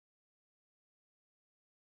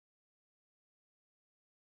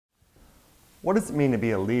What does it mean to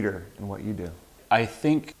be a leader in what you do? I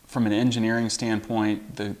think from an engineering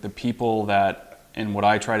standpoint, the people that, and what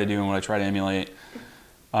I try to do and what I try to emulate,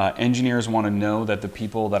 engineers want to know that the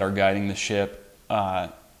people that are guiding the ship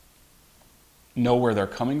know where they're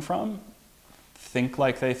coming from, think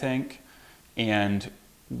like they think, and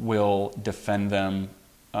will defend them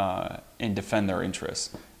and defend their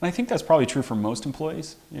interests. And I think that's probably true for most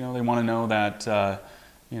employees. You know, they want to know that,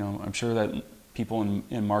 I'm sure that people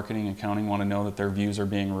in marketing and accounting want to know that their views are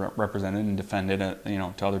being represented and defended,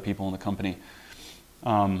 to other people in the company.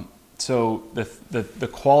 So the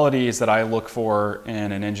qualities that I look for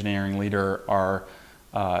in an engineering leader are,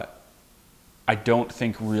 I don't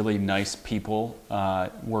think really nice people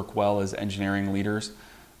work well as engineering leaders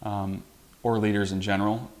or leaders in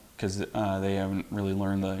general, because they haven't really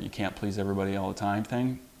learned the you can't please everybody all the time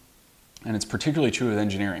thing. And it's particularly true with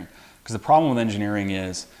engineering, because the problem with engineering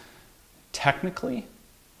is technically,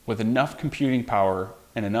 with enough computing power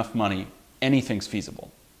and enough money, anything's feasible,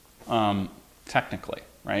 technically,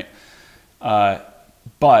 right?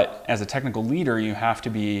 But as a technical leader, you have to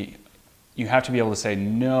be able to say,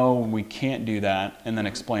 no, we can't do that, and then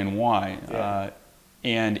explain why. Yeah.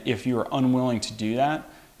 And if you're unwilling to do that,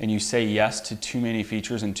 and you say yes to too many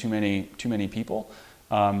features and too many people,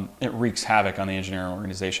 it wreaks havoc on the engineering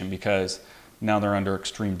organization, because now they're under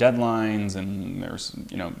extreme deadlines, and there's,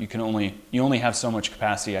 you only have so much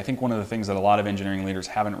capacity. I think one of the things that a lot of engineering leaders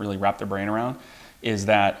haven't really wrapped their brain around is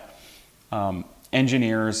that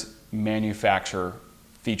engineers manufacture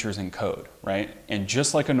features and code, right? And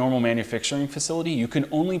just like a normal manufacturing facility, you can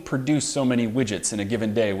only produce so many widgets in a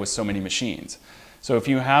given day with so many machines. So if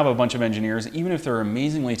you have a bunch of engineers, even if they're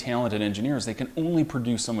amazingly talented engineers, they can only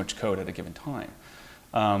produce so much code at a given time.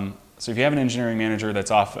 So if you have an engineering manager that's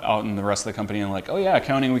off out in the rest of the company and like, oh yeah,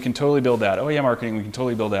 accounting, we can totally build that. Oh yeah, marketing, we can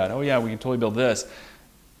totally build that. Oh yeah, we can totally build this.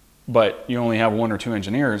 But you only have 1 or 2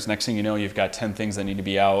 engineers. Next thing you know, you've got 10 things that need to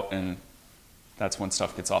be out, and that's when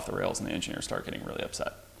stuff gets off the rails and the engineers start getting really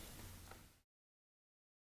upset.